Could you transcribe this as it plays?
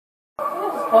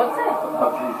What's it?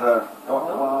 Pudsley's got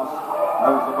class,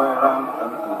 knows the way around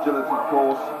an agility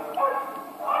course.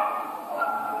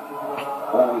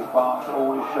 Always barks,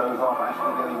 always shows off,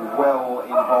 actually getting well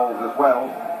involved as well.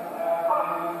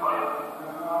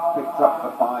 Picked up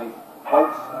the 5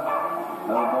 volts.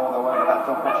 No more the way that's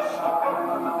on the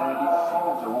moment there. These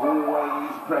seconds are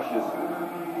always precious.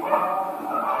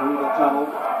 Through the tunnel.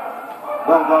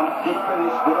 Well done, good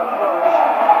finish with a flourish.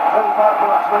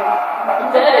 35.3.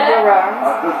 A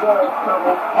deserved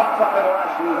tunnel, pops up into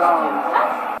Ashley's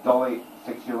arms. Dolly,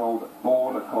 6-year-old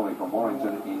border collie from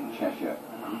Warrington in Cheshire.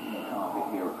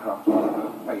 Carpet here at Crufts, one of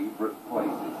her favourite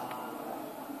places.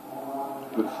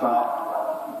 Good start.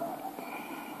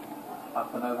 Up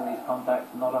and over these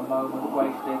contacts, not a moment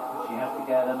wasted. She has to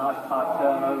get a nice tight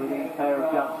turn over these pair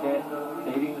of jumps here.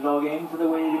 Leading the dog into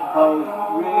the weaving pose.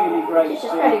 Really great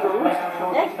speed. Making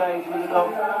sure she stays with the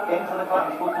dog into the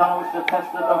collapsible tunnels to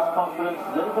test the dog's confidence.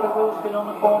 A little bit of wheel spin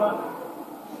on the corner.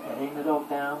 Steadying the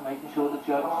dog down, making sure the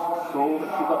judge saw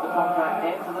that she got the contact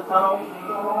into the tunnel.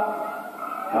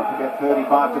 Don't forget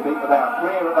 35 to beat, but they are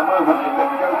clear at the moment. If they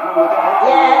can go through with it.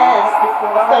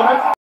 Yes!